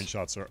makes sense. And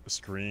all the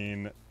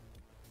screenshots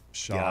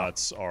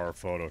are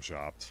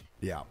photoshopped.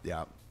 Yeah,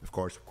 yeah. Of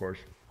course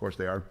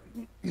they are.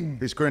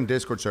 His current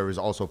Discord server is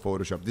also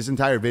photoshopped. This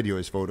entire video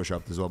is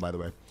photoshopped as well, by the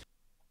way.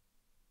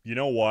 You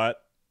know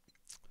what?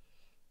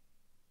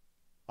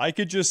 I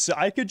could just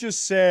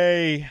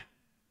say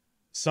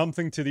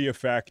something to the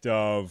effect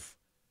of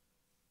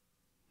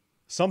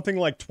something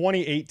like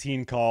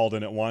 2018 called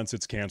and it wants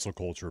its cancel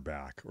culture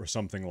back or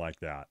something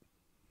like that.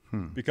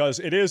 Because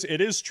it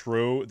is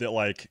true that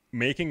like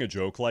making a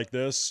joke like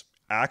this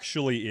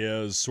actually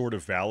is sort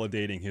of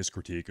validating his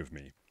critique of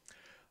me.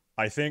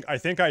 I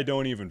think I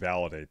don't even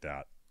validate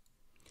that.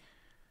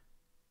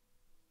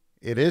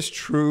 It is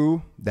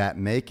true that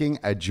making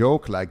a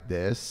joke like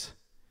this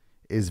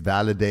is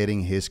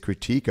validating his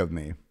critique of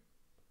me.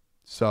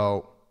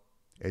 So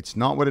it's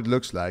not what it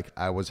looks like.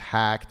 I was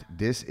hacked.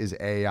 This is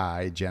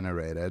AI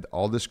generated.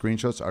 All the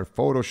screenshots are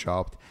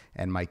photoshopped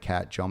and my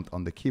cat jumped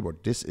on the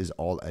keyboard. This is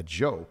all a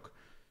joke.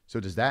 So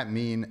does that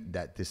mean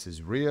that this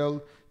is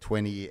real?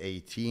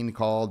 2018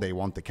 call, they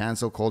want the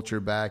cancel culture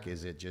back?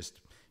 Is it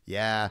just,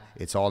 yeah,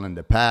 it's all in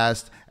the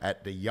past.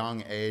 At the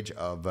young age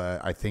of,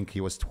 I think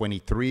he was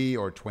 23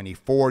 or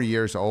 24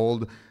 years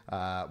old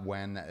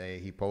when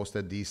he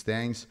posted these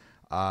things.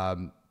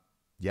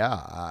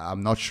 Yeah,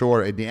 I'm not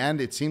sure. In the end,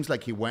 it seems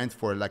like he went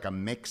for like a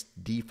mixed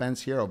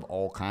defense here of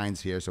all kinds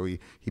here. So he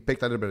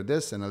picked a little bit of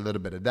this and a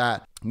little bit of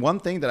that. One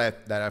thing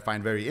that I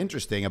find very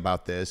interesting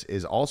about this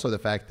is also the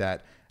fact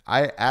that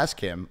I ask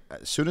him,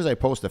 as soon as I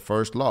post the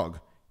first log,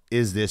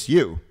 is this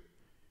you?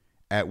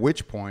 At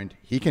which point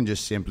he can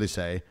just simply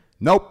say,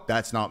 nope,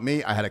 that's not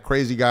me. I had a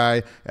crazy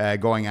guy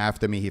going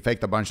after me. He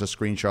faked a bunch of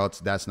screenshots.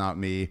 That's not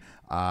me.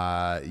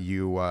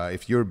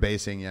 If you're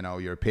basing,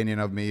 your opinion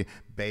of me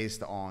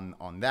based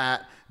on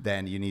that,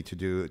 then you need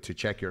to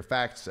check your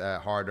facts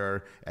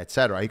harder,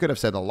 etc. He could have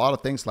said a lot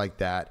of things like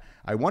that.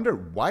 I wonder,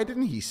 why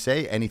didn't he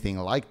say anything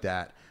like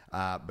that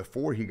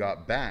before he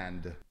got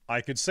banned?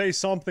 I could say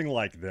something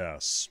like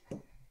this.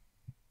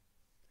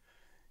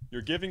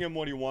 You're giving him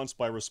what he wants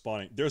by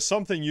responding. There's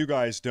something you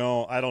guys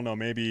don't. I don't know.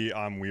 Maybe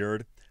I'm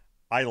weird.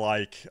 I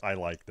like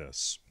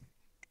this.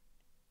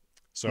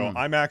 So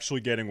I'm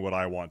actually getting what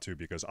I want to,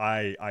 because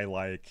I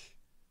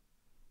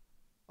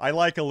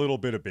like a little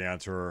bit of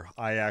banter.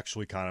 I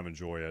actually kind of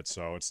enjoy it.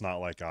 So it's not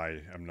like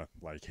I am not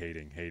like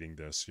hating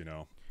this,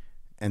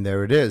 And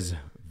there it is.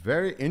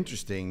 Very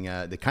interesting.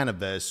 The kind of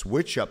the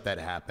switch up that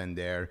happened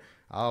there.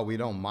 Oh, we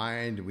don't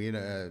mind.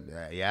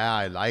 Yeah,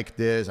 I like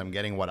this. I'm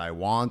getting what I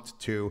want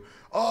to.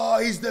 Oh,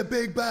 he's the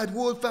big bad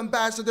wolf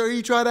ambassador.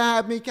 He tried to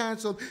have me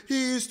canceled.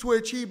 He is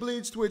Twitch. He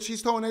bleeds Twitch.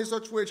 His toenails are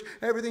Twitch.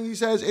 Everything he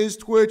says is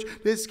Twitch.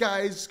 This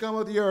guy is scum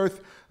of the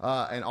earth.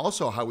 And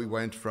also how we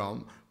went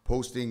from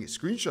posting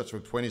screenshots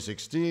from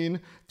 2016,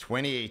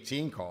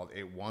 2018 called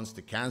It Wants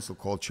the Cancel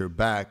Culture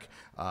back.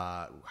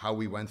 How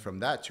we went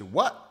from that to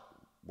what?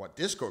 What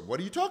Discord?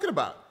 What are you talking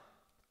about?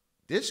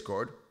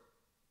 Discord?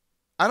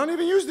 I don't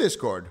even use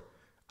Discord.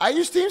 I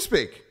use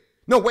TeamSpeak.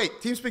 No, wait,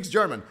 TeamSpeak's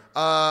German.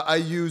 I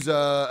use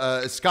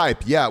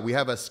Skype. Yeah, we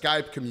have a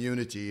Skype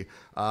community.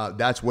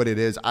 That's what it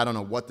is. I don't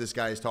know what this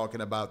guy is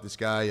talking about. This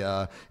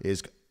guy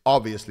is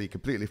obviously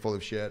completely full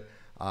of shit.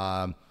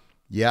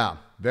 Yeah,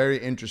 very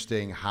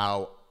interesting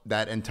how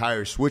that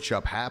entire switch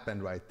up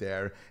happened right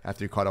there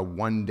after he caught a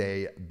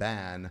 1-day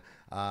ban.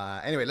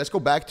 Anyway, let's go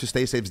back to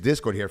StaySafe's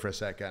Discord here for a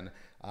second.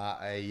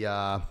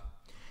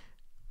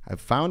 I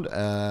found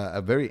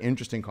a very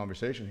interesting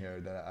conversation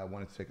here that I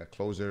wanted to take a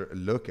closer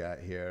look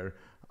at here.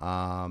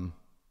 So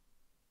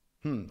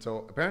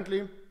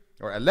apparently,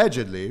 or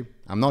allegedly,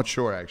 I'm not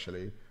sure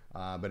actually,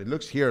 but it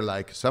looks here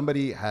like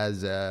somebody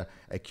has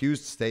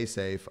accused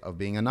StaySafe of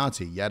being a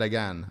Nazi yet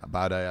again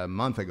about a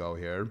month ago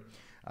here.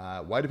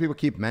 Why do people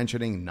keep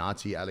mentioning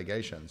Nazi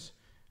allegations?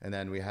 And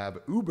then we have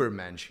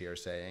Ubermensch here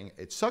saying,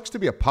 it sucks to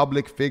be a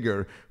public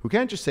figure who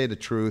can't just say the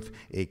truth.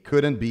 It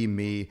couldn't be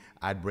me.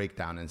 I'd break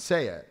down and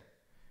say it.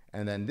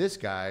 And then this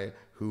guy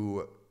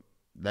who,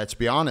 let's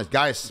be honest,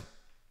 guys,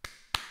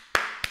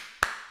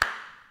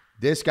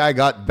 this guy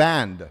got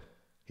banned.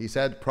 He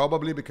said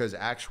probably because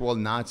actual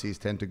Nazis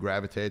tend to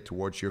gravitate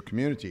towards your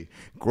community.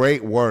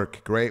 Great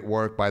work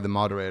by the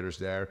moderators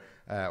there,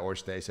 or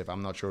StaySafe.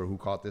 I'm not sure who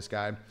caught this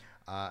guy.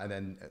 And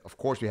then, of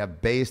course, we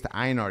have Based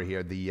Einar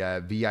here,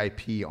 the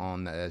VIP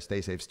on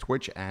StaySafe's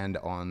Twitch and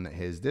on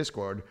his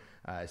Discord,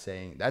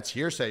 saying, that's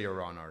hearsay,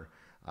 Your Honor.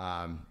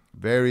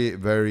 Very,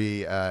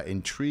 very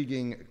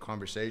intriguing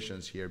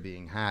conversations here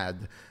being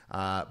had.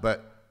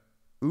 But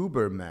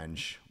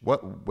Ubermensch,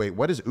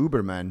 what is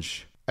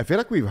Ubermensch? I feel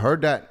like we've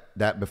heard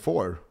that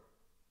before.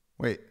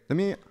 Wait,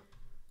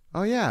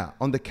 oh yeah,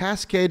 on the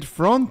Cascade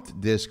Front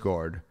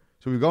Discord.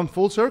 So we've gone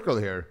full circle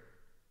here.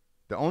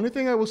 The only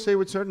thing I will say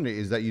with certainty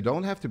is that you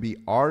don't have to be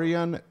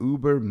Aryan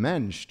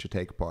Ubermensch to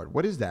take part.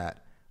 What is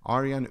that?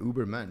 Aryan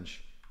Ubermensch.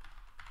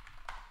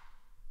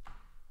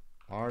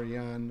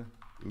 Aryan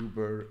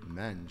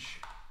Ubermensch.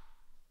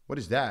 What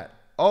is that?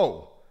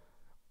 Oh,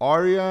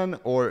 Aryan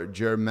or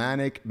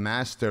Germanic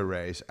master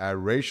race, a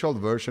racial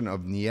version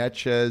of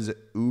Nietzsche's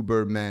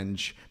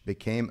Ubermensch,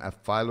 became a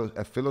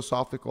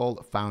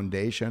philosophical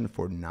foundation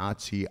for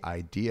Nazi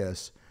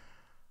ideas.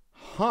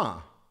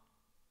 Huh.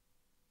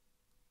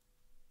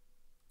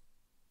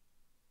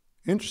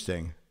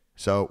 Interesting.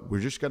 So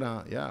we're just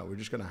gonna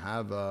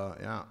have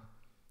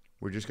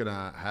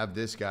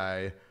this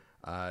guy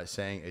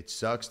saying it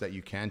sucks that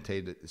you can't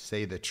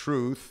say the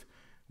truth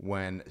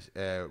when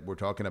we're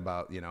talking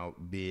about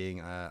being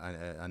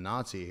a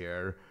Nazi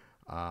here,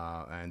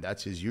 and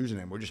that's his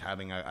username. We're just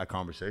having a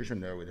conversation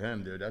there with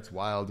him, dude. That's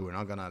wild. We're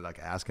not gonna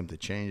ask him to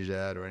change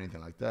that or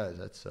anything like that.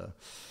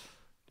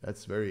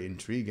 That's very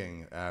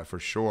intriguing for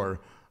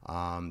sure.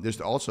 There's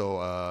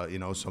also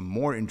some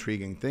more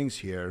intriguing things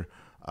here.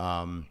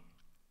 Mr.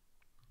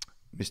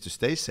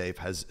 StaySafe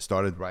has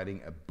started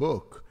writing a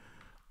book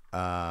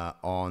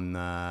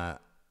on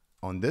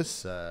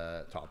this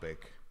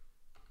topic.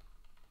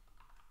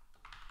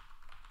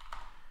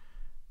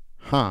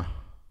 Huh.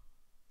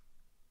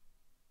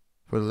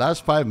 For the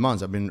last 5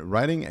 months, I've been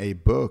writing a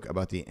book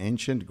about the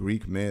ancient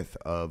Greek myth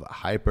of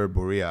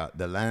Hyperborea,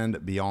 the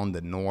land beyond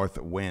the north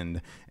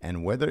wind,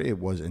 and whether it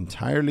was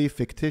entirely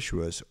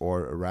fictitious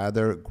or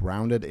rather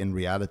grounded in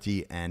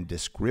reality and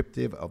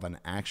descriptive of an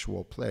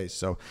actual place.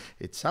 So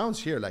it sounds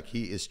here like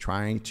he is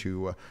trying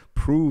to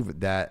prove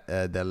that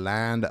the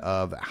land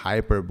of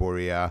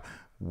Hyperborea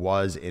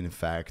was in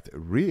fact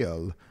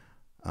real.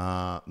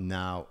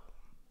 Now,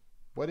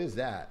 what is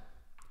that?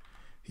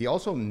 He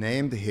also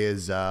named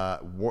his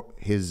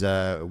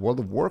World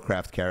of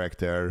Warcraft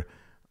character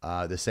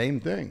the same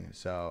thing.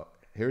 So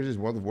here's his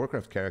World of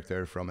Warcraft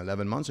character from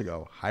 11 months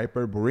ago,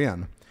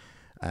 Hyperborean.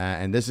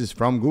 And this is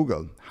from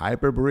Google.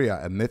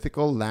 Hyperborea, a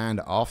mythical land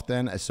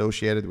often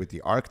associated with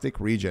the Arctic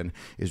region,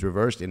 is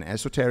reversed in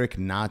esoteric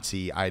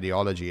Nazi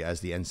ideology as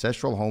the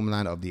ancestral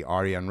homeland of the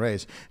Aryan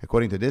race.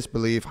 According to this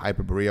belief,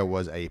 Hyperborea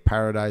was a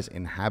paradise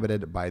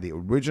inhabited by the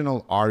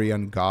original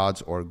Aryan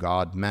gods or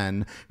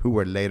god-men who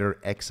were later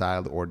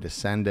exiled or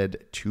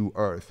descended to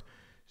Earth.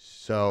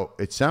 So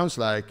it sounds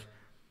like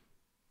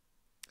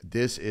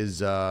this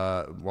is,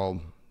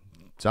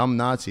 some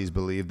Nazis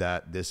believe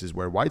that this is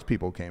where white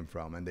people came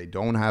from, and they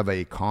don't have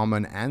a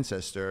common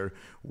ancestor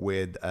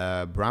with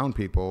brown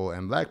people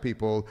and black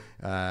people,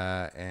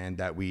 and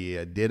that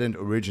we didn't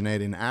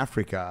originate in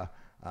Africa,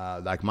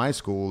 like my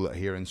school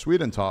here in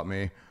Sweden taught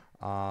me.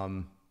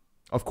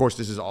 Of course,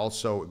 this is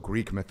also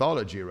Greek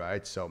mythology,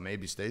 right? So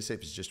maybe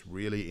staysafe is just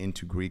really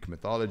into Greek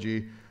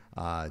mythology.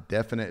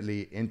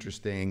 Definitely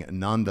interesting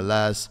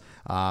nonetheless.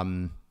 I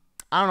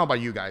don't know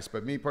about you guys,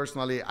 but me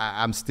personally,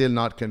 I'm still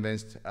not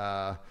convinced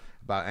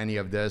about any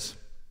of this.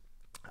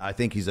 I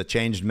think he's a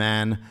changed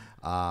man.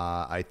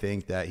 I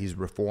think that he's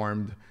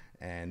reformed,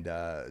 and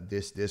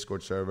this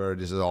Discord server,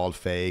 this is all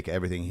fake.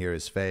 Everything here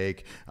is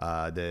fake.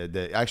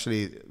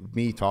 Actually,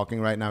 me talking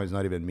right now is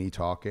not even me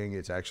talking.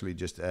 It's actually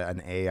just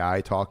an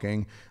AI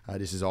talking.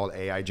 This is all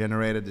AI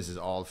generated. This is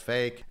all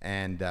fake.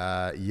 And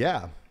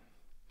yeah.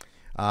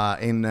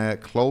 In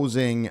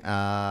closing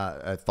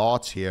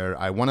thoughts here,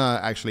 I want to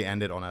actually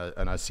end it on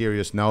a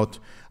serious note.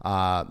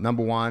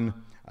 Number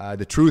one,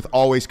 the truth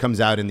always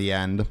comes out in the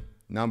end.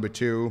 Number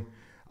two,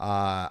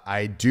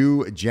 I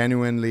do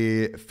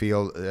genuinely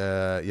feel,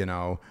 very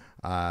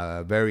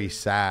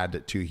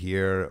sad to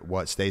hear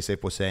what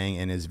staysafe was saying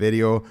in his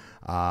video.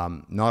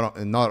 Not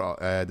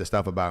the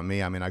stuff about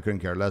me. I mean, I couldn't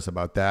care less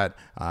about that.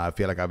 I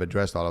feel like I've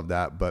addressed all of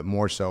that, but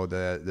more so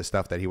the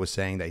stuff that he was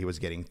saying, that he was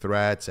getting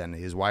threats and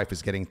his wife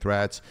is getting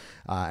threats.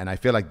 And I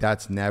feel like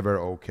that's never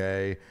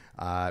okay.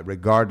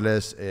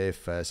 Regardless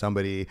if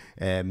somebody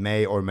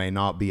may or may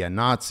not be a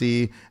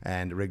Nazi,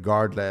 and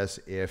regardless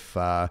if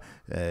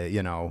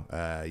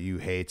you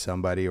hate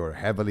somebody or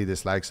heavily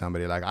dislike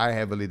somebody, like I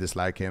heavily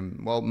dislike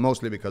him, well,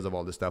 mostly because of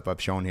all the stuff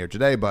I've shown here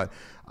today, but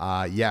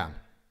yeah,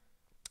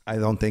 I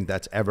don't think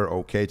that's ever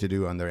okay to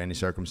do under any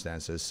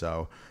circumstances.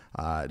 So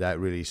that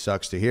really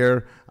sucks to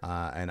hear,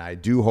 and I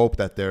do hope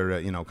that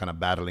they're kind of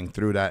battling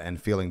through that and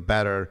feeling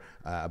better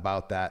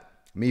about that.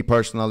 Me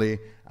personally,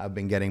 I've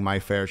been getting my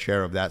fair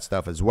share of that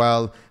stuff as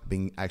well.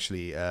 Been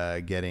actually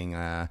getting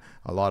a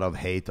lot of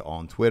hate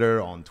on Twitter,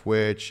 on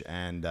Twitch,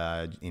 and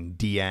in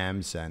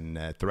DMs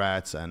and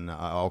threats and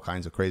all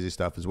kinds of crazy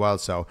stuff as well.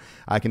 So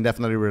I can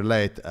definitely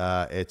relate.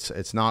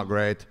 It's not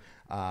great.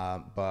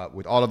 But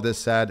with all of this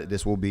said,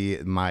 this will be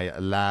my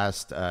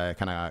last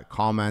kind of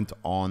comment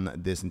on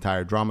this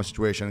entire drama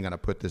situation. I'm going to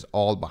put this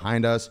all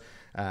behind us.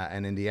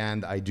 And in the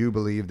end, I do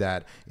believe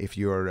that if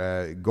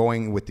you're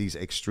going with these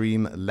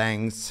extreme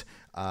lengths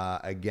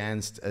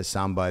against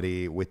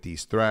somebody with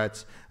these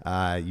threats,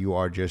 you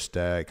are just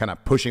kind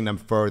of pushing them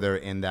further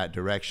in that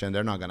direction.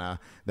 They're not gonna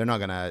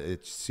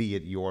see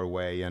it your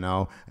way,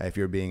 if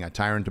you're being a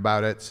tyrant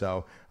about it.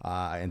 So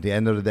at the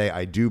end of the day,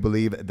 I do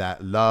believe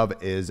that love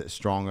is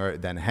stronger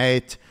than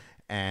hate,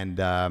 and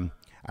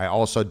I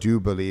also do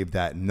believe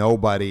that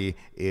nobody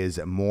is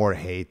more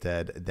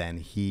hated than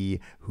he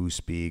who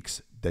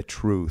speaks the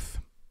truth.